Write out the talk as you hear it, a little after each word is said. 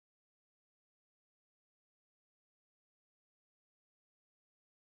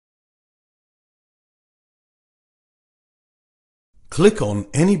Click on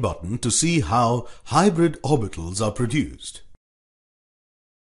any button to see how hybrid orbitals are produced.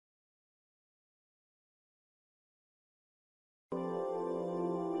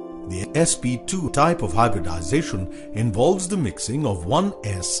 The sp2 type of hybridization involves the mixing of one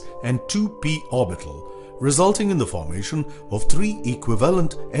s and two p orbital, resulting in the formation of three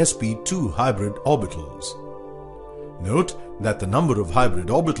equivalent sp2 hybrid orbitals. Note that the number of hybrid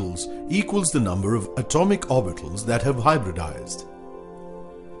orbitals equals the number of atomic orbitals that have hybridized.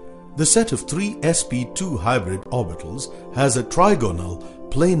 The set of three sp2 hybrid orbitals has a trigonal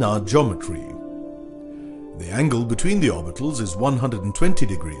planar geometry. The angle between the orbitals is 120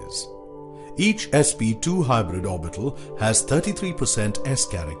 degrees. Each sp2 hybrid orbital has 33% s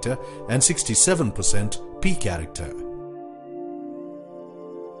character and 67% p character.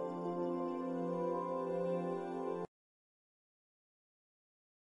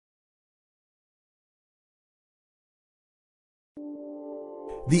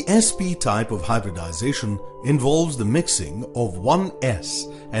 The sp type of hybridization involves the mixing of one s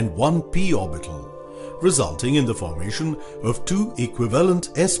and one p orbital, resulting in the formation of two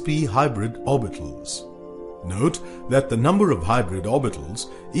equivalent sp hybrid orbitals. Note that the number of hybrid orbitals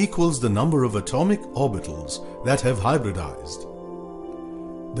equals the number of atomic orbitals that have hybridized.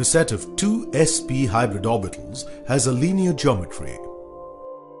 The set of two sp hybrid orbitals has a linear geometry.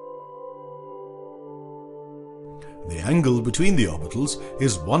 The angle between the orbitals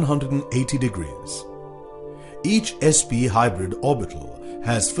is 180 degrees. Each sp hybrid orbital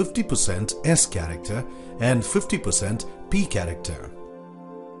has 50% s character and 50% p character.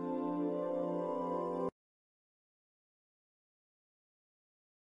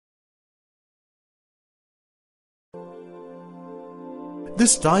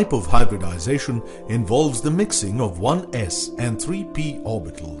 This type of hybridization involves the mixing of one s and three p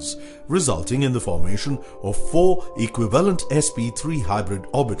orbitals, resulting in the formation of four equivalent sp3 hybrid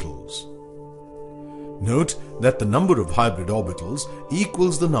orbitals. Note that the number of hybrid orbitals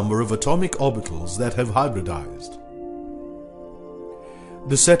equals the number of atomic orbitals that have hybridized.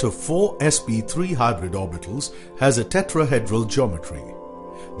 The set of four sp3 hybrid orbitals has a tetrahedral geometry.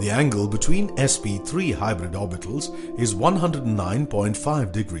 The angle between sp3 hybrid orbitals is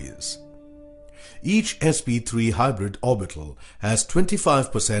 109.5 degrees. Each sp3 hybrid orbital has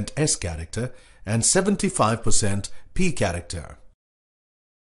 25% s character and 75% p character.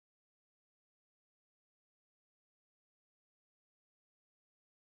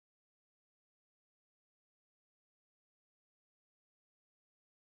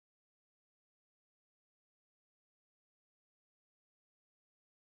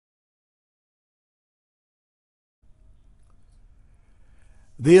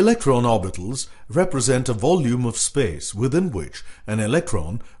 The electron orbitals represent a volume of space within which an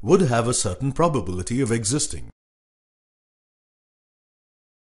electron would have a certain probability of existing.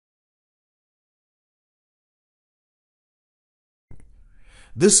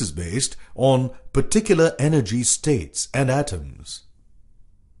 This is based on particular energy states and atoms.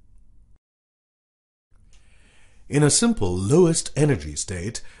 In a simple lowest energy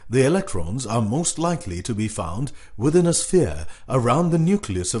state, the electrons are most likely to be found within a sphere around the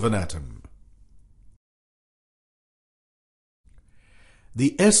nucleus of an atom.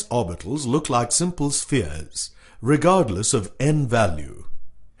 The s orbitals look like simple spheres, regardless of n value.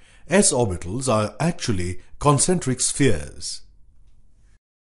 S orbitals are actually concentric spheres.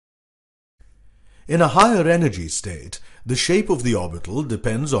 In a higher energy state, the shape of the orbital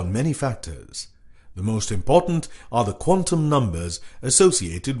depends on many factors. The most important are the quantum numbers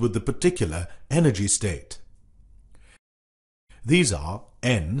associated with the particular energy state. These are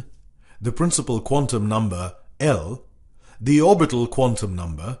n, the principal quantum number L, the orbital quantum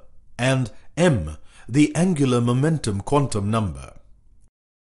number, and m, the angular momentum quantum number.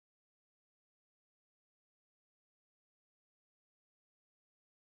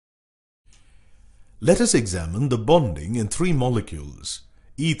 Let us examine the bonding in three molecules: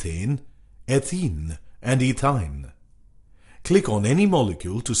 ethane, ethene, and ethine. Click on any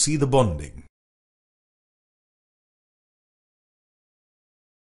molecule to see the bonding.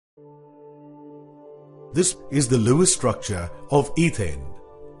 This is the Lewis structure of ethane.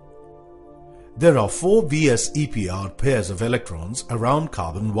 There are 4 VS-EPR pairs of electrons around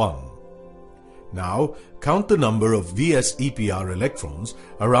carbon 1. Now count the number of VS-EPR electrons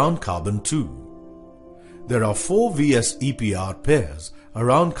around carbon 2. There are 4 VS-EPR pairs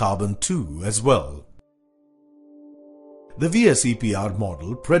around carbon 2 as well. The VS-EPR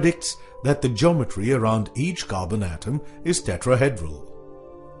model predicts that the geometry around each carbon atom is tetrahedral.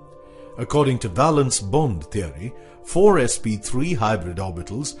 According to Valence bond theory, 4 sp3 hybrid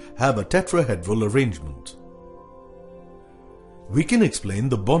orbitals have a tetrahedral arrangement. We can explain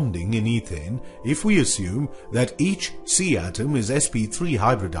the bonding in ethane if we assume that each C atom is sp3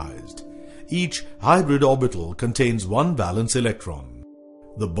 hybridized. Each hybrid orbital contains one valence electron.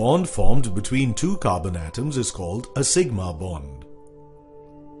 The bond formed between two carbon atoms is called a sigma bond.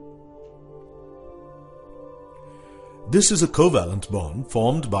 This is a covalent bond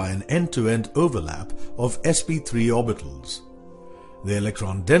formed by an end-to-end overlap of sp3 orbitals. The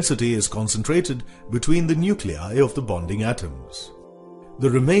electron density is concentrated between the nuclei of the bonding atoms. The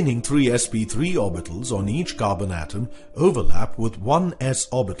remaining 3 sp3 orbitals on each carbon atom overlap with 1 s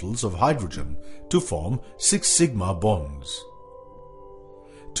orbitals of hydrogen to form 6 sigma bonds.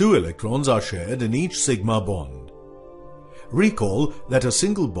 2 electrons are shared in each sigma bond. Recall that a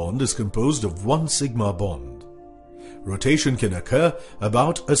single bond is composed of 1 sigma bond. Rotation can occur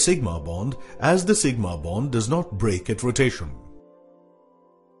about a sigma bond as the sigma bond does not break at rotation.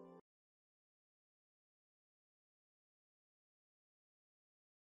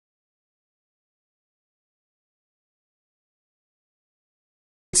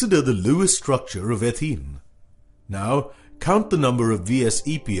 Consider the Lewis structure of ethene. Now, count the number of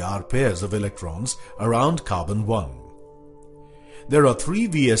VS-EPR pairs of electrons around carbon 1. There are 3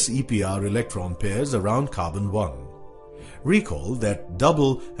 VS-EPR electron pairs around carbon 1. Recall that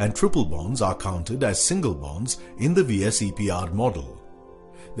double and triple bonds are counted as single bonds in the VS-EPR model.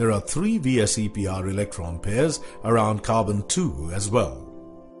 There are 3 VS-EPR electron pairs around carbon 2 as well.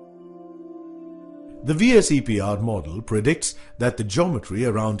 The VS-EPR model predicts that the geometry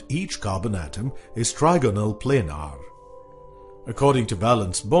around each carbon atom is trigonal planar. According to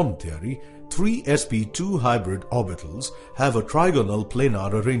Valence bond theory, 3 sp2 hybrid orbitals have a trigonal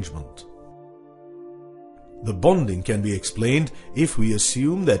planar arrangement. The bonding can be explained if we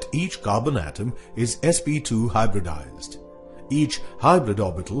assume that each carbon atom is sp2 hybridized. Each hybrid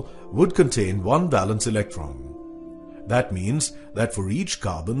orbital would contain 1 valence electron. That means that for each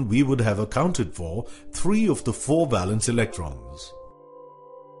carbon we would have accounted for 3 of the 4 valence electrons.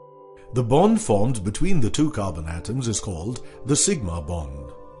 The bond formed between the 2 carbon atoms is called the sigma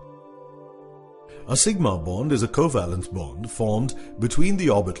bond. A sigma bond is a covalent bond formed between the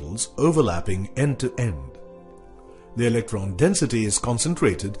orbitals overlapping end to end. The electron density is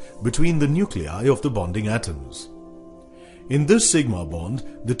concentrated between the nuclei of the bonding atoms. In this sigma bond,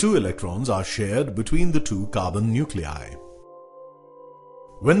 the 2 electrons are shared between the 2 carbon nuclei.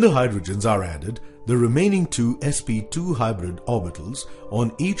 When the hydrogens are added, the remaining 2 sp2 hybrid orbitals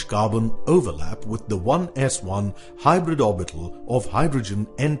on each carbon overlap with the 1s1 hybrid orbital of hydrogen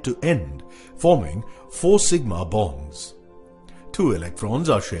end to end, forming 4 sigma bonds. 2 electrons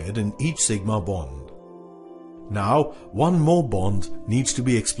are shared in each sigma bond. Now, one more bond needs to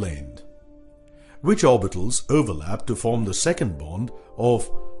be explained. Which orbitals overlap to form the second bond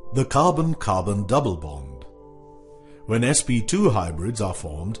of the carbon-carbon double bond? When sp2 hybrids are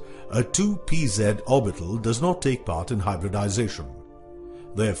formed, a 2pz orbital does not take part in hybridization.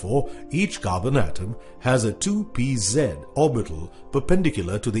 Therefore, each carbon atom has a 2pz orbital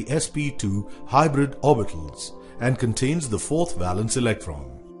perpendicular to the sp2 hybrid orbitals and contains the 4th valence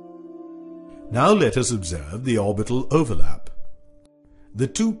electron. Now let us observe the orbital overlap. The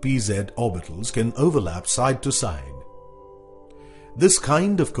 2pz orbitals can overlap side to side. This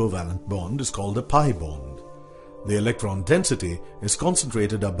kind of covalent bond is called a pi bond. The electron density is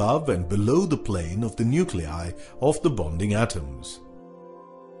concentrated above and below the plane of the nuclei of the bonding atoms.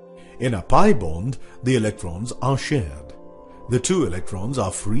 In a pi bond, the electrons are shared. The 2 electrons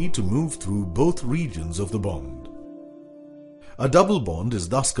are free to move through both regions of the bond. A double bond is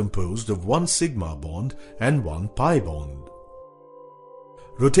thus composed of 1 sigma bond and 1 pi bond.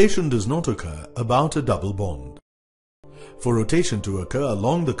 Rotation does not occur about a double bond. For rotation to occur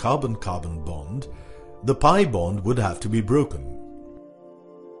along the carbon-carbon bond, the pi bond would have to be broken.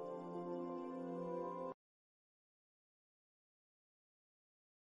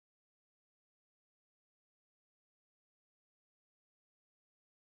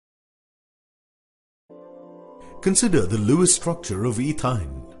 Consider the Lewis structure of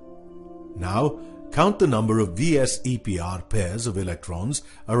ethene. Now, count the number of VS-EPR pairs of electrons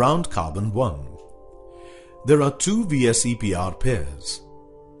around carbon 1. There are 2 VS-EPR pairs.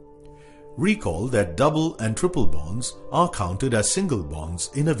 Recall that double and triple bonds are counted as single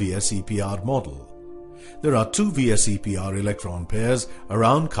bonds in a VS-EPR model. There are 2 VS-EPR electron pairs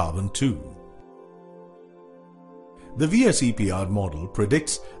around carbon 2. The VS-EPR model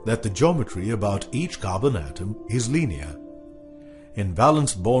predicts that the geometry about each carbon atom is linear. In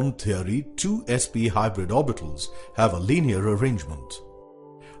valence bond theory, 2 sp hybrid orbitals have a linear arrangement.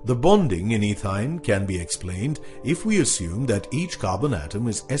 The bonding in ethene can be explained if we assume that each carbon atom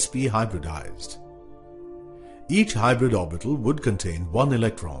is sp hybridized. Each hybrid orbital would contain one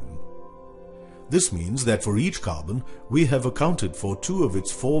electron. This means that for each carbon, we have accounted for 2 of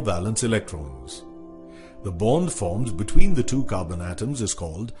its 4 valence electrons. The bond formed between the 2 carbon atoms is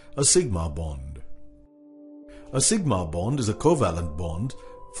called a sigma bond. A sigma bond is a covalent bond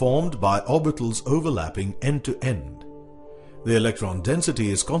formed by orbitals overlapping end to end. The electron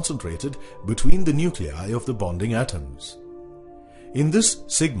density is concentrated between the nuclei of the bonding atoms. In this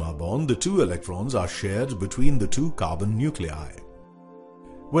sigma bond, the 2 electrons are shared between the 2 carbon nuclei.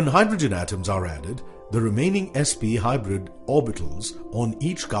 When hydrogen atoms are added, the remaining sp hybrid orbitals on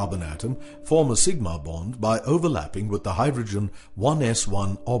each carbon atom form a sigma bond by overlapping with the hydrogen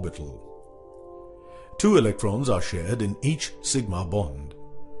 1s1 orbital. 2 electrons are shared in each sigma bond.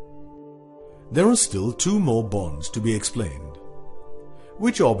 There are still 2 more bonds to be explained.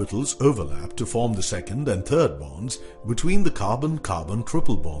 Which orbitals overlap to form the second and third bonds between the carbon-carbon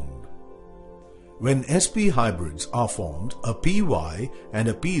triple bond? When sp hybrids are formed, a py and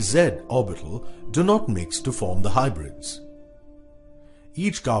a pz orbital do not mix to form the hybrids.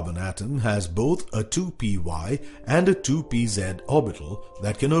 Each carbon atom has both a 2py and a 2pz orbital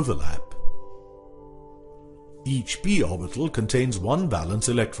that can overlap. Each p orbital contains 1 valence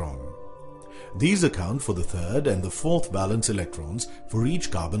electron. These account for the 3rd and the 4th valence electrons for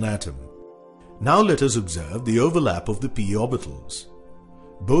each carbon atom. Now let us observe the overlap of the p orbitals.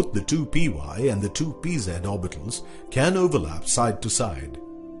 Both the 2py and the 2pz orbitals can overlap side to side.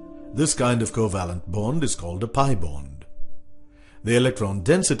 This kind of covalent bond is called a pi bond. The electron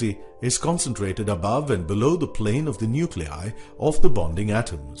density is concentrated above and below the plane of the nuclei of the bonding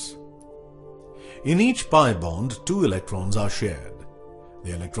atoms. In each pi bond, 2 electrons are shared.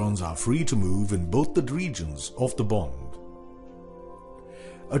 The electrons are free to move in both the regions of the bond.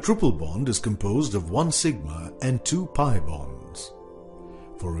 A triple bond is composed of 1 sigma and 2 pi bonds.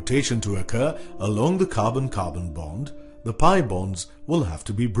 For rotation to occur along the carbon-carbon bond, the pi bonds will have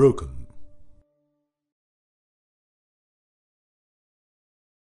to be broken.